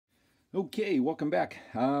Okay, welcome back.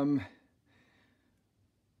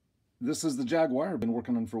 This is the Jaguar I've been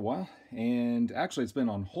working on for a while, and actually it's been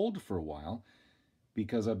on hold for a while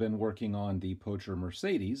because I've been working on the Poacher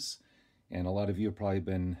Mercedes, and a lot of you have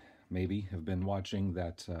probably have been watching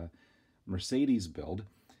that Mercedes build.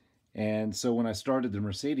 And so when I started the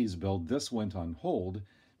Mercedes build, this went on hold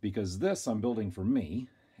because this I'm building for me,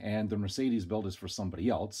 and the Mercedes build is for somebody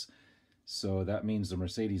else. So that means the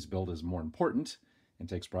Mercedes build is more important and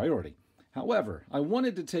takes priority. However, I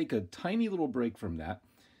wanted to take a tiny little break from that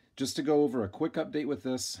just to go over a quick update with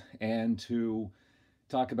this and to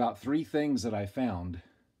talk about three things that I found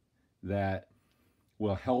that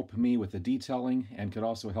will help me with the detailing and could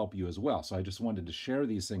also help you as well. So I just wanted to share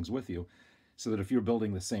these things with you so that if you're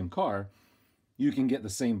building the same car, you can get the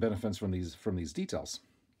same benefits from these details.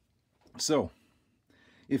 So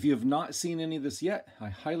if you have not seen any of this yet, I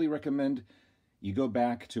highly recommend you go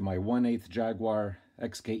back to my 1/8 Jaguar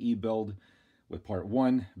XKE build with part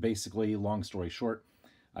one. Basically, long story short,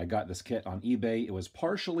 I got this kit on eBay. It was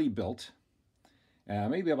partially built,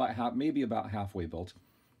 maybe about halfway built,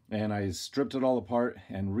 and I stripped it all apart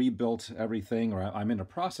and rebuilt everything, or I'm in the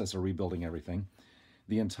process of rebuilding everything.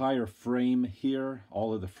 The entire frame here,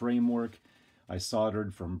 all of the framework, I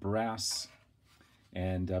soldered from brass,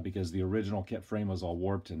 and because the original kit frame was all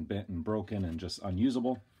warped and bent and broken and just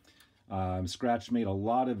unusable. Scratch made a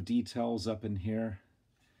lot of details up in here.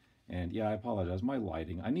 And yeah, I apologize, my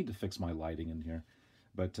lighting. I need to fix my lighting in here.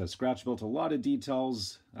 But Scratch built a lot of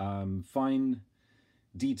details, fine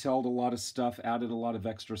detailed a lot of stuff, added a lot of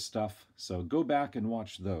extra stuff. So go back and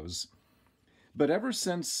watch those. But ever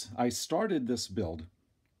since I started this build,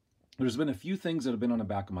 there's been a few things that have been on the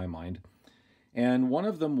back of my mind. And one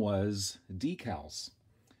of them was decals.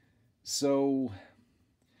 So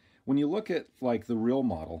when you look at like the real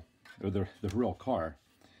model, or the real car,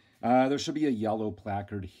 there should be a yellow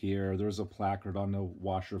placard here. There's a placard on the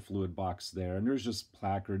washer fluid box there. And there's just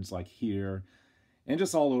placards like here and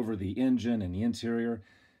just all over the engine and the interior.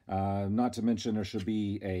 Not to mention there should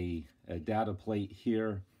be a data plate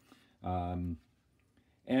here. And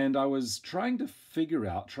I was trying to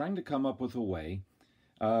come up with a way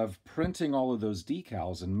of printing all of those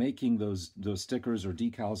decals and making those stickers or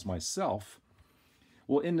decals myself.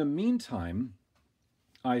 Well, in the meantime,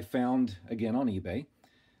 I found, again on eBay,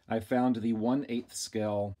 I found the 1/8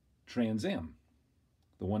 scale Trans Am.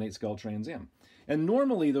 The 1/8 scale Trans Am. And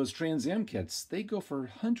normally those Trans Am kits, they go for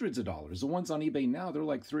hundreds of dollars. The ones on eBay now, they're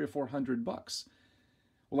like $300 or $400.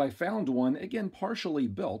 Well, I found one, again, partially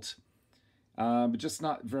built, but just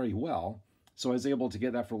not very well. So I was able to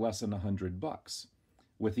get that for less than $100,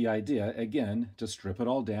 with the idea, again, to strip it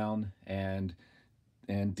all down and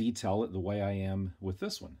detail it the way I am with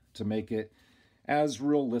this one, to make it as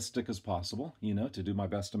realistic as possible, you know, to do my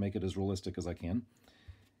best to make it as realistic as I can.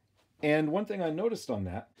 And one thing I noticed on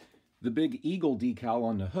that, the big eagle decal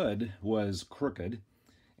on the hood was crooked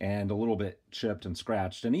and a little bit chipped and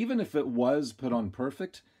scratched. And even if it was put on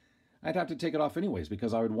perfect, I'd have to take it off anyways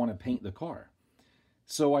because I would want to paint the car.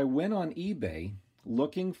 So I went on eBay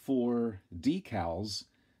looking for decals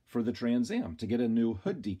for the Trans Am, to get a new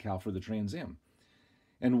hood decal for the Trans Am.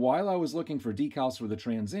 And while I was looking for decals for the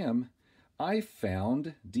Trans Am, I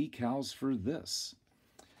found decals for this.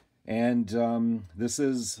 And this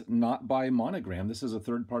is not by Monogram. This is a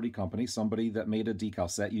third-party company, somebody that made a decal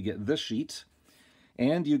set. You get this sheet,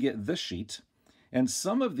 and you get this sheet. And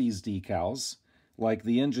some of these decals, like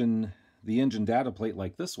the engine data plate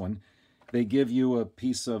like this one, they give you a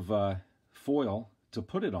piece of foil to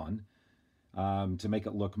put it on to make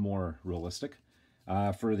it look more realistic.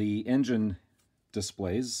 For the engine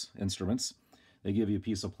displays, instruments, they give you a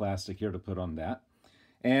piece of plastic here to put on that.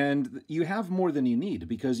 And you have more than you need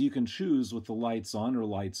because you can choose with the lights on or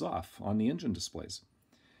lights off on the engine displays.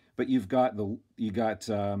 But you can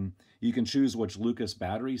choose which Lucas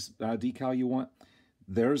batteries decal you want.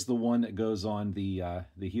 There's the one that goes on the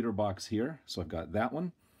heater box here. So I've got that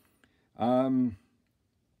one.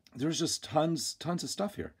 There's just tons of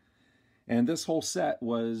stuff here. And this whole set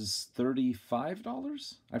was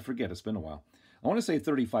 $35? I forget, it's been a while. I want to say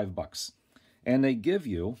 $35. And they give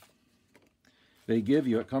you,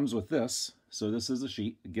 it comes with this. So this is a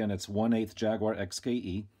sheet. Again, it's 1/8 Jaguar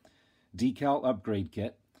XKE. Decal upgrade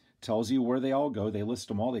kit. Tells you where they all go. They list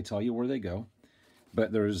them all. They tell you where they go.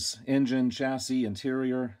 But there's engine, chassis,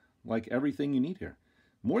 interior, like everything you need here.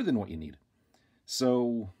 More than what you need.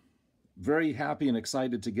 So very happy and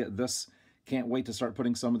excited to get this. Can't wait to start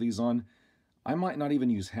putting some of these on. I might not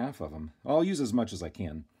even use half of them. I'll use as much as I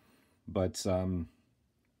can. But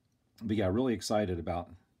yeah, really excited about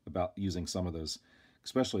using some of those,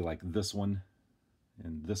 especially like this one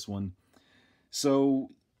and this one. So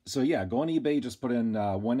So yeah, go on eBay, just put in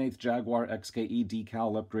 1/8 Jaguar XKE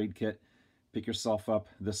decal upgrade kit. Pick yourself up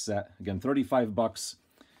this set. Again, 35 bucks.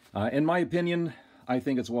 In my opinion, I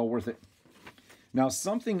think it's well worth it. Now,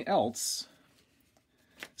 something else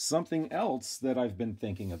that I've been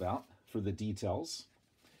thinking about for the details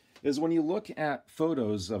is when you look at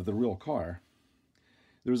photos of the real car,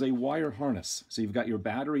 there's a wire harness. So you've got your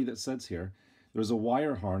battery that sits here. There's a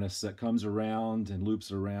wire harness that comes around and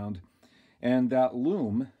loops around. And that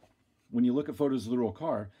loom, when you look at photos of the real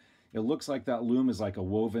car, it looks like that loom is like a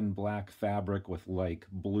woven black fabric with like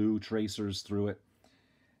blue tracers through it.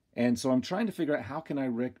 And so I'm trying to figure out how can I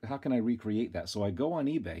recreate that. So I go on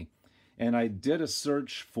eBay and I did a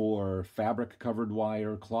search for fabric covered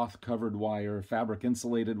wire, cloth covered wire, fabric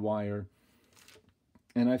insulated wire,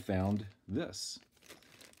 and I found this.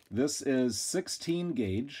 This is 16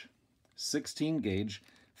 gauge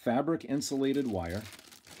fabric insulated wire.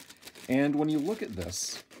 And when you look at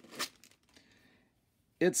this,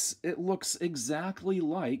 it looks exactly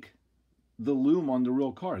like the loom on the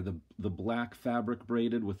real car, the black fabric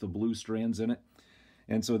braided with the blue strands in it.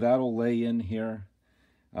 And so that'll lay in here,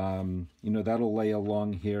 that'll lay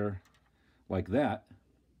along here like that.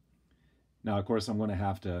 Now, of course, I'm going to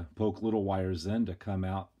have to poke little wires in to come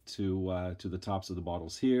out to the tops of the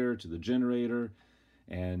bottles here, to the generator,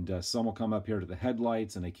 and some will come up here to the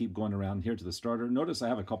headlights, and they keep going around here to the starter. Notice I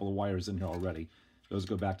have a couple of wires in here already. Those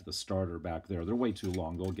go back to the starter back there. They're way too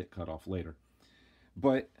long. They'll get cut off later.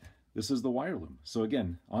 But this is the wire loom. So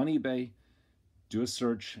again, on eBay, do a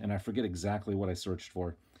search, and I forget exactly what I searched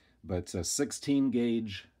for, but 16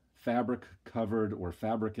 gauge fabric covered or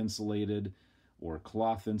fabric insulated or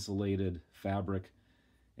cloth insulated fabric.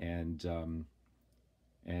 And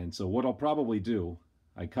so what I'll probably do,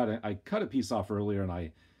 I cut a piece off earlier, and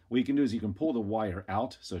what you can do is you can pull the wire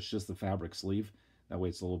out, so it's just the fabric sleeve. That way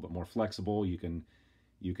it's a little bit more flexible. You can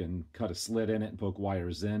cut a slit in it and poke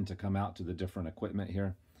wires in to come out to the different equipment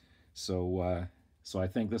here. So I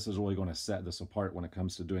think this is really going to set this apart when it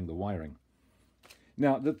comes to doing the wiring.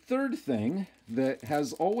 Now, the third thing that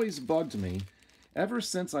has always bugged me ever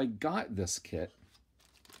since I got this kit,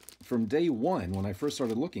 from day one when I first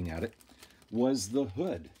started looking at it, was the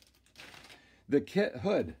hood. The kit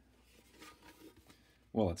hood.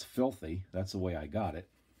 Well, it's filthy. That's the way I got it.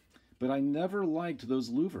 But I never liked those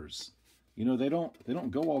louvers. You know, they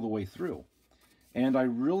don't go all the way through. And I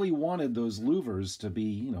really wanted those louvers to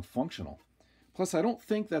be, functional. Plus, I don't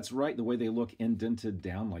think that's right the way they look indented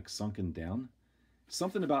down, like sunken down.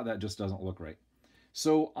 Something about that just doesn't look right.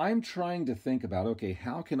 So I'm trying to think about, okay,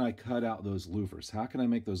 how can I cut out those louvers? How can I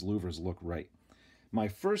make those louvers look right? My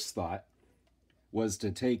first thought was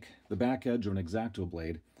to take the back edge of an X-Acto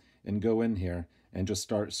blade and go in here and just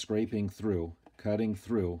start scraping through, cutting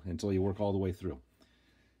through until you work all the way through.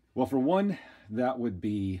 Well, for one, that would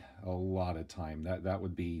be a lot of time. That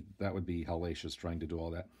would be hellacious trying to do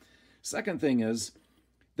all that. Second thing is,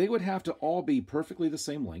 they would have to all be perfectly the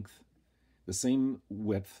same length, the same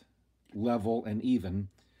width, level, and even,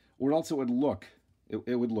 or else it would look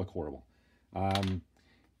horrible.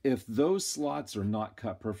 If those slots are not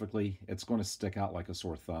cut perfectly, it's going to stick out like a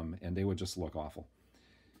sore thumb, and they would just look awful.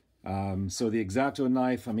 So the X-Acto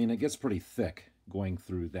knife, I mean, it gets pretty thick going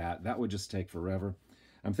through that. That would just take forever.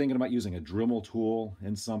 I'm thinking about using a Dremel tool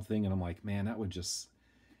in something, and I'm like, man, that would just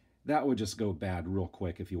go bad real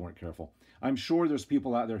quick if you weren't careful. I'm sure there's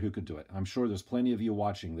people out there who could do it. I'm sure there's plenty of you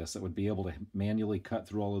watching this that would be able to manually cut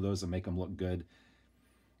through all of those and make them look good.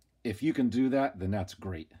 If you can do that, then that's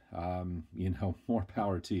great. More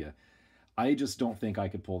power to you. I just don't think I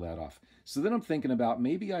could pull that off. So then I'm thinking about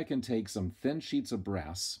maybe I can take some thin sheets of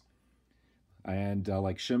brass and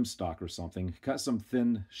like shim stock or something, cut some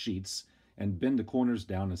thin sheets and bend the corners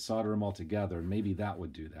down and solder them all together, and maybe that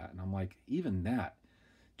would do that. And I'm like, even that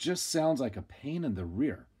just sounds like a pain in the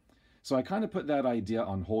rear. So I kind of put that idea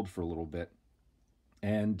on hold for a little bit.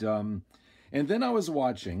 And then I was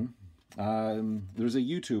watching, there's a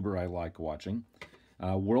YouTuber I like watching,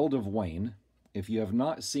 World of Wayne. If you have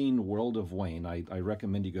not seen World of Wayne, I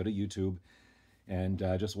recommend you go to YouTube and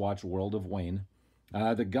just watch World of Wayne.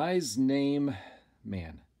 The guy's name,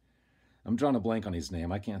 man, I'm drawing a blank on his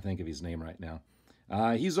name. I can't think of his name right now.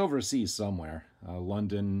 He's overseas somewhere,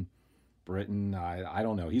 London, Britain, I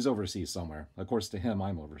don't know. He's overseas somewhere. Of course, to him,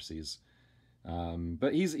 I'm overseas.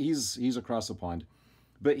 But he's across the pond.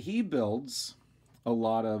 But he builds a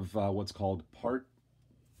lot of what's called parts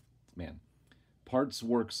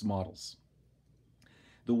works models.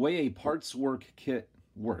 The way a parts work kit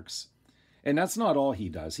works, and that's not all he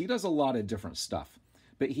does. He does a lot of different stuff,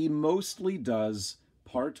 but he mostly does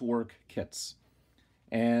part work kits.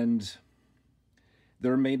 And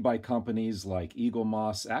They're made by companies like Eagle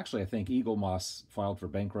Moss. Actually, I think Eagle Moss filed for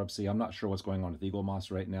bankruptcy. I'm not sure what's going on with Eagle Moss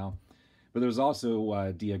right now. But there's also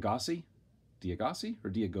Diagassi. Diagassi or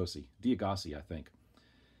Diagosi? Diagassi, I think.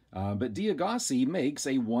 But Diagassi makes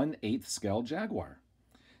a 1/8 scale Jaguar.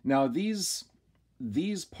 Now, these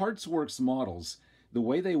Parts Works models, the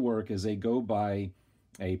way they work is they go by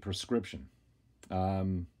a prescription.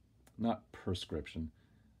 Not prescription.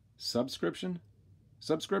 Subscription?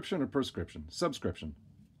 Subscription or prescription? Subscription.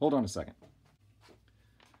 Hold on a second.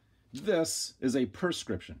 This is a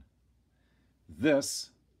prescription. This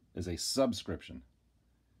is a subscription.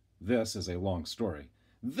 This is a long story.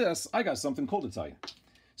 This, I got something cool to tell you.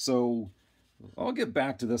 So I'll get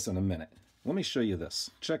back to this in a minute. Let me show you this.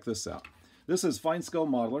 Check this out. This is Fine Scale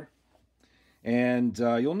Modeler, and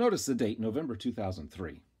you'll notice the date, November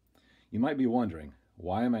 2003. You might be wondering,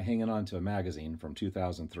 why am I hanging on to a magazine from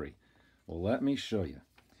 2003? Well, let me show you.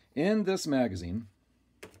 In this magazine,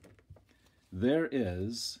 there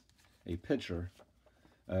is a picture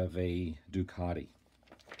of a Ducati,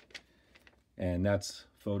 and that's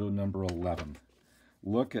photo number 11.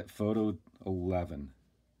 Look at photo 11.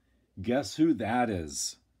 Guess who that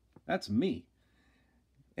is? That's me.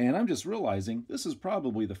 And I'm just realizing this is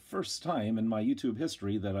probably the first time in my YouTube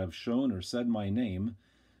history that I've shown or said my name.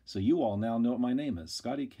 So you all now know what my name is.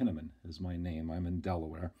 Scotty Kinnaman is my name. I'm in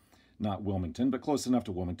Delaware, not Wilmington, but close enough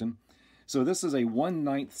to Wilmington. So this is a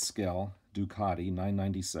 1/9 scale Ducati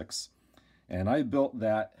 996. And I built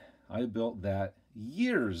that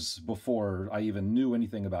years before I even knew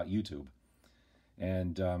anything about YouTube.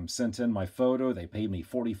 And sent in my photo. They paid me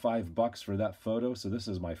 $45 for that photo. So this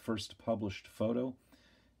is my first published photo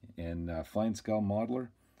in Fine Scale Modeler.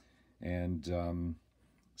 And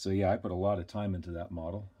so yeah, I put a lot of time into that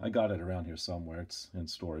model. I got it around here somewhere. It's in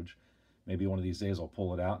storage. Maybe one of these days I'll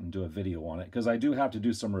pull it out and do a video on it, because I do have to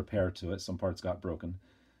do some repair to it. Some parts got broken.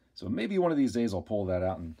 So maybe one of these days I'll pull that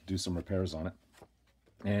out and do some repairs on it.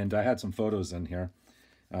 And I had some photos in here.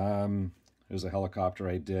 There's a helicopter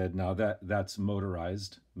I did. Now that's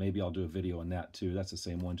motorized. Maybe I'll do a video on that too. That's the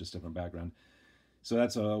same one, just different background. So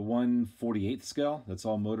that's a 1/48 scale. That's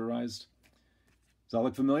all motorized. Does that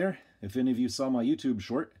look familiar? If any of you saw my YouTube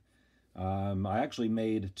short, I actually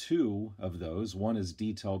made 2 of those. One is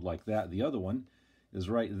detailed like that. The other one is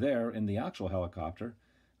right there in the actual helicopter.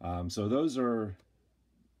 So those are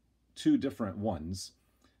 2 different ones.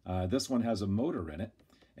 This one has a motor in it.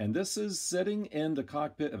 And this is sitting in the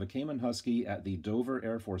cockpit of a Cayman Husky at the Dover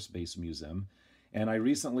Air Force Base Museum. And I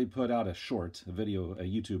recently put out a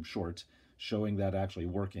YouTube short, showing that actually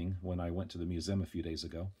working when I went to the museum a few days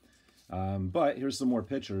ago. But here's some more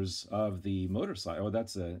pictures of the motorcycle. Oh,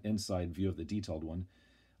 that's an inside view of the detailed one.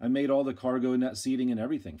 I made all the cargo net seating and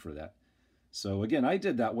everything for that. So again, I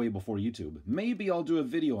did that way before YouTube. Maybe I'll do a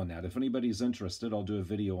video on that. If anybody's interested, I'll do a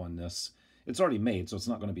video on this. It's already made, so it's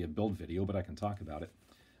not going to be a build video, but I can talk about it.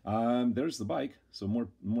 There's the bike, so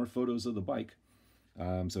more photos of the bike.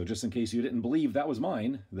 So just in case you didn't believe that was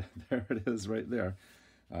mine, there it is right there.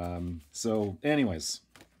 So anyways,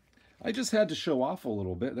 I just had to show off a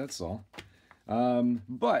little bit, that's all.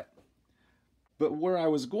 But where I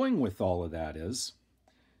was going with all of that is,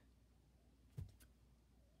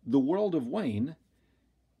 the world of Wayne,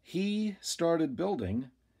 he started building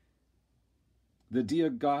the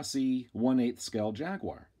Diagassi 1/8 scale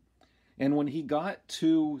Jaguar. And when he got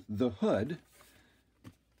to the hood,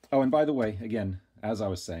 oh, and by the way, again, as I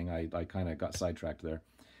was saying, I kind of got sidetracked there.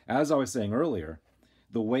 As I was saying earlier,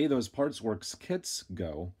 the way those Parts Works kits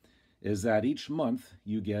go is that each month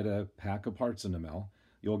you get a pack of parts in the mail.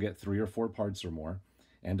 You'll get 3 or 4 parts or more,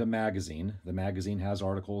 and a magazine. The magazine has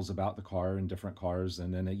articles about the car and different cars,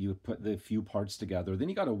 and then you put the few parts together. Then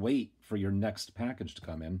you got to wait for your next package to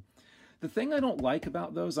come in. The thing I don't like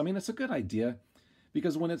about those, I mean, it's a good idea,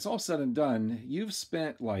 because when it's all said and done, you've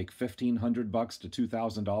spent like $1,500 to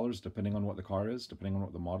 $2,000, depending on what the car is, depending on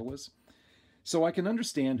what the model is. So I can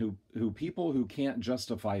understand who people who can't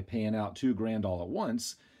justify paying out $2,000 all at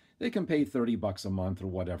once, they can pay $30 a month or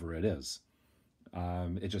whatever it is.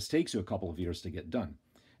 It just takes you a couple of years to get done.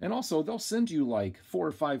 And also, they'll send you like 4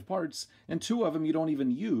 or 5 parts, and 2 of them you don't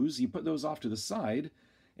even use. You put those off to the side,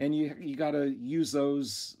 and you got to use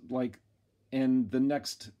those like in the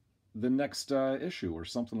next issue or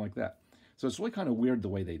something like that. So it's really kind of weird the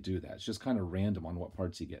way they do that. It's just kind of random on what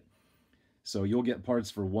parts you get. So you'll get parts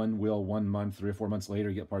for one wheel 1 month, 3 or 4 months later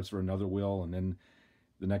you get parts for another wheel, and then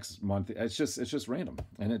the next month it's just random,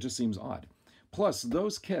 and it just seems odd. Plus,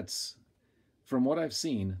 those kits, from what I've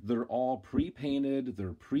seen, they're all pre-painted,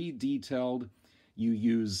 they're pre-detailed. You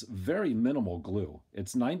use very minimal glue.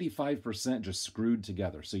 It's 95% just screwed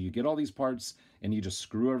together. So you get all these parts and you just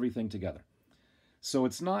screw everything together. So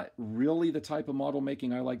it's not really the type of model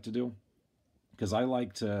making I like to do, because I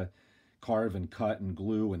like to carve and cut and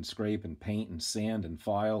glue and scrape and paint and sand and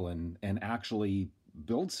file and actually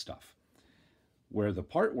build stuff. Where the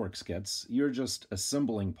part work skits, you're just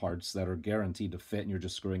assembling parts that are guaranteed to fit and you're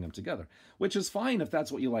just screwing them together, which is fine if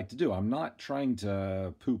that's what you like to do. I'm not trying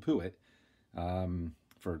to poo-poo it,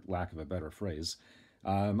 for lack of a better phrase.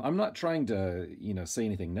 I'm not trying to, say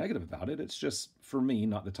anything negative about it. It's just, for me,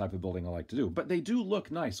 not the type of building I like to do. But they do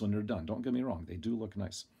look nice when they're done. Don't get me wrong. They do look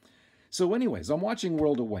nice. So anyways, I'm watching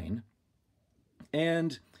World of Wayne,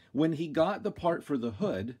 and when he got the part for the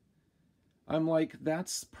hood, I'm like,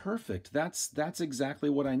 that's perfect. That's exactly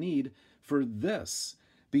what I need for this,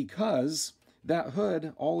 because that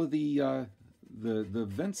hood, all of the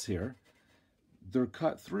vents here, they're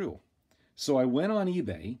cut through. So I went on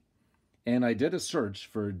eBay and I did a search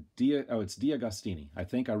for it's D'Agostini. I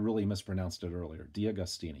think I really mispronounced it earlier.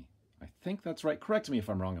 D'Agostini. I think that's right. Correct me if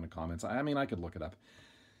I'm wrong in the comments. I mean, I could look it up.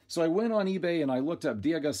 So I went on eBay and I looked up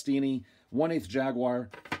D'Agostini 1/8 Jaguar,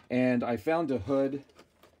 and I found a hood.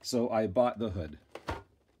 So I bought the hood,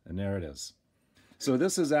 and there it is. So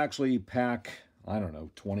this is actually pack, I don't know,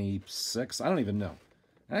 26? I don't even know.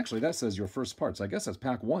 Actually, that says your first parts. I guess that's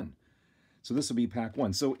pack 1. So this will be pack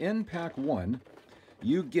 1. So in pack 1,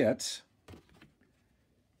 you get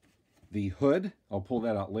the hood. I'll pull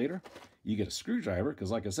that out later. You get a screwdriver, because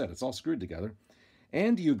like I said, it's all screwed together.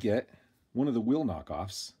 And you get one of the wheel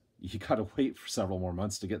knockoffs. You got to wait for several more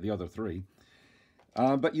months to get the other 3.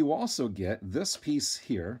 But you also get this piece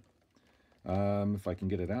here. If I can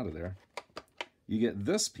get it out of there. You get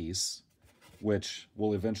this piece, which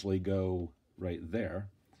will eventually go right there.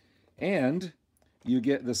 And you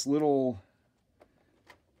get this little...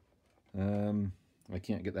 I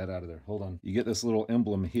can't get that out of there. Hold on. You get this little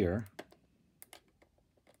emblem here.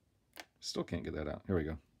 Still can't get that out. Here we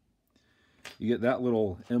go. You get that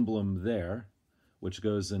little emblem there, which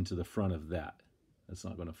goes into the front of that. That's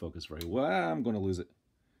not going to focus very well. I'm going to lose it.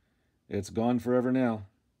 It's gone forever now.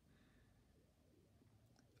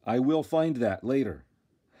 I will find that later.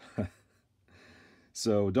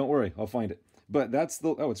 So don't worry, I'll find it. But that's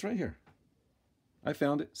the... Oh, it's right here. I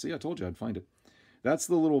found it. See, I told you I'd find it. That's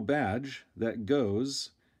the little badge that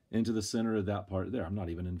goes into the center of that part there. I'm not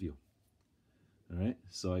even in view. All right,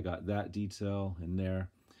 so I got that detail in there.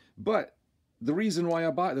 But the reason why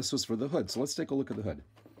I bought this was for the hood. So let's take a look at the hood.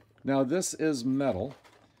 Now this is metal,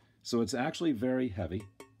 so it's actually very heavy,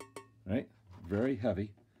 right? Very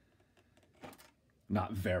heavy.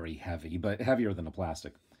 Not very heavy, but heavier than the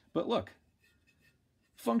plastic. But look,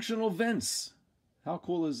 functional vents. How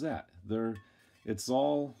cool is that? It's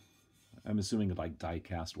all, I'm assuming like die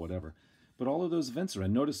cast, whatever. But all of those vents are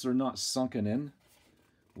in. Notice they're not sunken in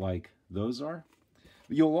like those are.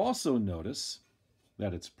 You'll also notice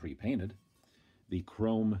that it's pre-painted. The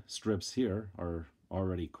chrome strips here are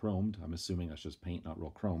already chromed. I'm assuming that's just paint, not real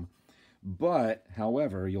chrome. But,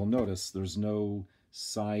 however, you'll notice there's no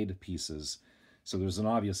side pieces. So there's an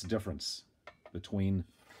obvious difference between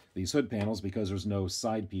these hood panels because there's no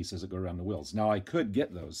side pieces that go around the wheels. Now, I could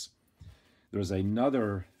get those. There's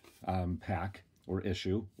another pack or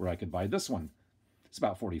issue where I could buy this one. It's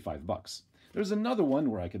about 45 bucks. There's another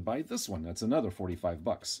one where I could buy this one. That's another 45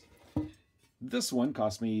 bucks. This one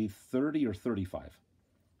cost me 30 or 35.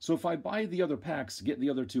 So if I buy the other packs, get the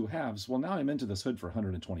other 2 halves, well, now I'm into this hood for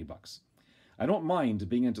 120 bucks. I don't mind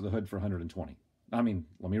being into the hood for 120. I mean,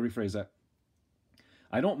 let me rephrase that.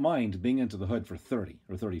 I don't mind being into the hood for 30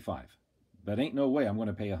 or 35. But ain't no way I'm going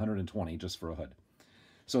to pay 120 just for a hood.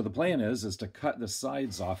 So the plan is to cut the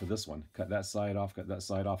sides off of this one. Cut that side off,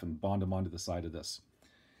 and bond them onto the side of this.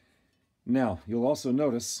 Now, you'll also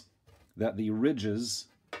notice that the ridges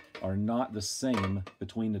are not the same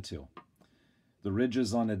between the two. The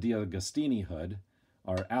ridges on a D'Agostini hood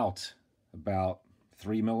are out about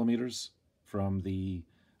 3 millimeters from the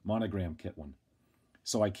Monogram kit one.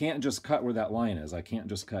 So I can't just cut where that line is. I can't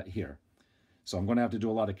just cut here. So I'm going to have to do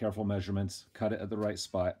a lot of careful measurements, cut it at the right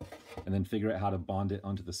spot, and then figure out how to bond it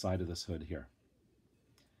onto the side of this hood here.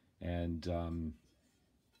 And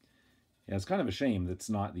yeah, it's kind of a shame that's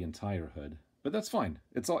not the entire hood, but that's fine.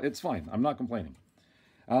 It's fine. I'm not complaining.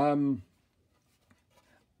 Now,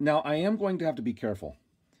 I am going to have to be careful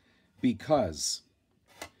because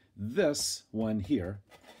this one here,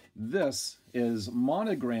 this is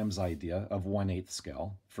Monogram's idea of 1/8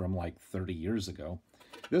 scale from like 30 years ago.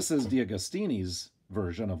 This is D'Agostini's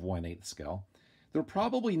version of 1/8 scale. They're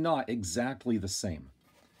probably not exactly the same.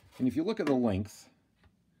 And if you look at the length,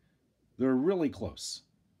 they're really close.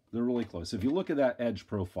 They're really close. If you look at that edge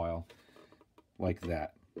profile like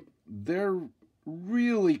that, they're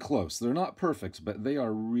really close. They're not perfect, but they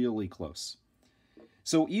are really close.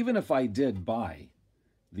 So even if I did buy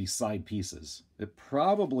these side pieces, it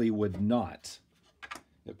probably would not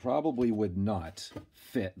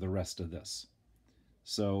fit the rest of this.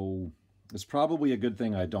 So it's probably a good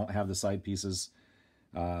thing I don't have the side pieces.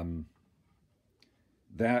 That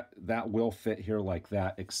will fit here like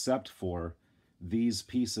that, except for these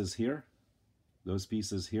pieces here, those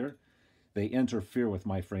pieces here, they interfere with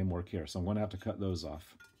my framework here. So I'm going to have to cut those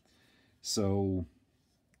off. So,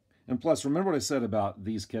 and plus, remember what I said about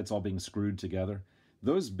these kits all being screwed together?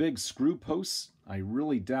 Those big screw posts, I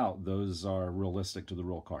really doubt those are realistic to the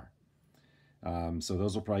real car. So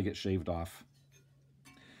those will probably get shaved off.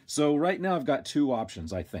 So right now I've got two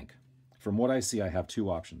options, I think. From what I see, I have two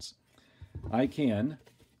options. I can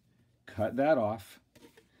cut that off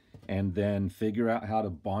and then figure out how to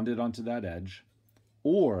bond it onto that edge.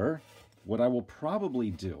 Or what I will probably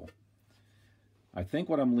do, I think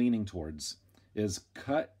what I'm leaning towards is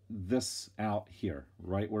cut this out here,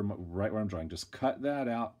 right where I'm drawing. Just cut that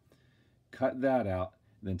out,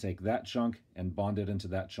 then take that chunk and bond it into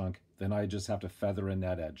that chunk. Then I just have to feather in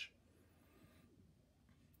that edge.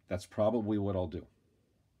 That's probably what I'll do.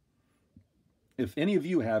 If any of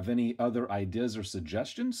you have any other ideas or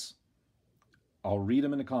suggestions, I'll read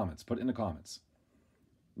them in the comments. Put it in the comments.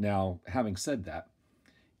 Now, having said that,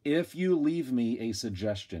 if you leave me a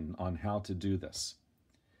suggestion on how to do this,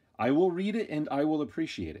 I will read it and I will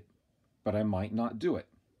appreciate it, but I might not do it.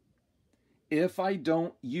 If I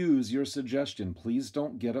don't use your suggestion, please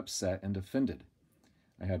don't get upset and offended.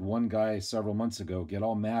 I had one guy several months ago get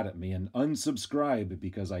all mad at me and unsubscribe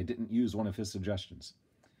because I didn't use one of his suggestions.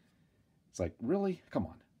 It's like, really? Come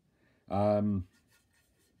on.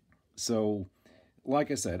 So, like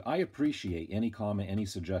I said, I appreciate any comment, any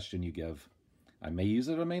suggestion you give. I may use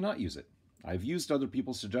it, I may not use it. I've used other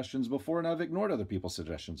people's suggestions before, and I've ignored other people's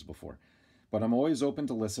suggestions before. But I'm always open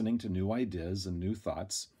to listening to new ideas and new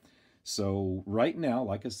thoughts. So right now,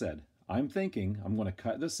 like I said, I'm thinking I'm going to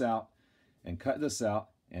cut this out,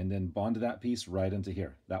 and then bond that piece right into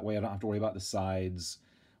here. That way I don't have to worry about the sides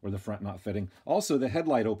or the front not fitting. Also, the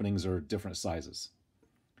headlight openings are different sizes.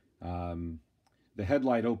 The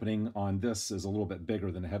headlight opening on this is a little bit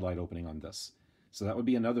bigger than the headlight opening on this. So that would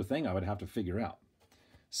be another thing I would have to figure out.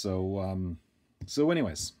 So,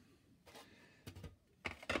 anyways,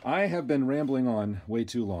 I have been rambling on way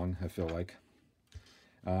too long, I feel like.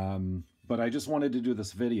 But I just wanted to do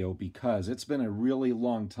this video because it's been a really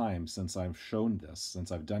long time since I've shown this,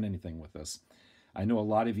 since I've done anything with this. I know a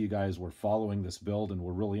lot of you guys were following this build and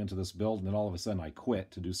were really into this build, and then all of a sudden I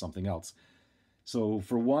quit to do something else. So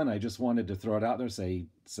for one, I just wanted to throw it out there, say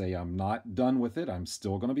I'm not done with it. I'm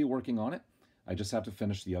still going to be working on it. I just have to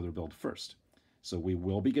finish the other build first. So we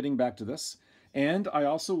will be getting back to this. And I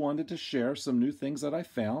also wanted to share some new things that I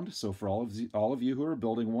found. So for all of you who are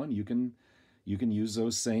building one, you can use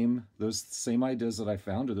those same ideas that I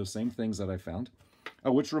found, or those same things that I found.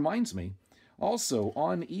 Which reminds me, also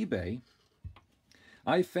on eBay,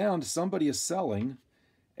 I found somebody is selling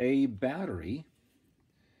a battery.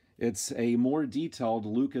 It's a more detailed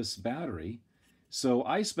Lucas battery. So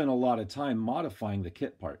I spent a lot of time modifying the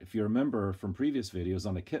kit part. If you remember from previous videos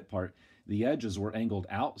on the kit part, the edges were angled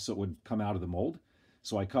out so it would come out of the mold.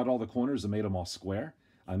 So I cut all the corners and made them all square.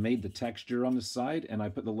 I made the texture on the side, and I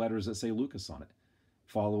put the letters that say Lucas on it,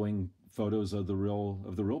 following photos of the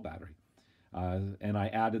real battery. And I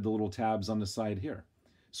added the little tabs on the side here.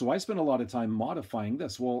 So I spent a lot of time modifying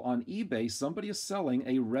this. Well, on eBay, somebody is selling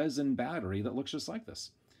a resin battery that looks just like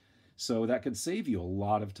this. So that could save you a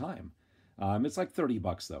lot of time. It's like 30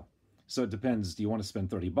 bucks though. So it depends. Do you want to spend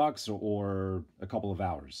 30 bucks or a couple of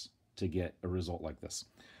hours to get a result like this?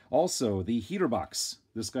 Also, the heater box,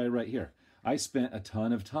 this guy right here. I spent a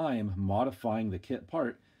ton of time modifying the kit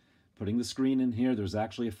part, putting the screen in here. There's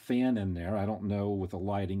actually a fan in there. I don't know, with the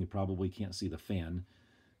lighting, you probably can't see the fan.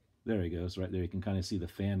 There he goes, right there. You can kind of see the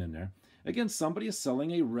fan in there. Again, somebody is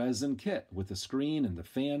selling a resin kit with the screen and the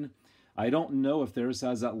fan. I don't know if theirs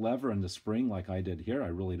has that lever and the spring like I did here. I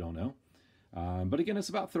really don't know. But again, it's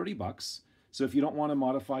about 30 bucks. So if you don't want to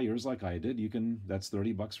modify yours like I did, that's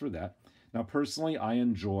 30 bucks for that. Now, personally, I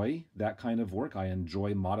enjoy that kind of work. I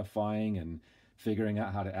enjoy modifying and figuring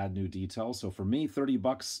out how to add new details. So for me, 30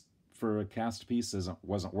 bucks for a cast piece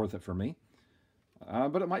wasn't worth it for me.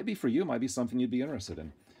 But it might be for you. It might be something you'd be interested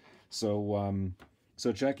in. So,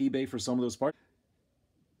 so check eBay for some of those parts.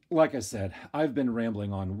 Like I said, I've been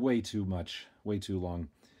rambling on way too much, way too long.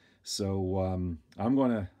 So I'm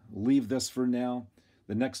going to leave this for now.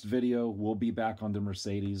 The next video, we'll be back on the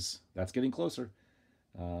Mercedes. That's getting closer.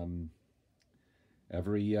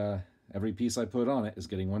 Every piece I put on it is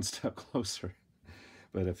getting one step closer,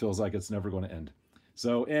 but it feels like it's never going to end.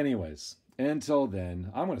 So anyways, Until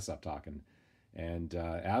then, I'm going to stop talking. And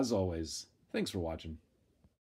as always, thanks for watching.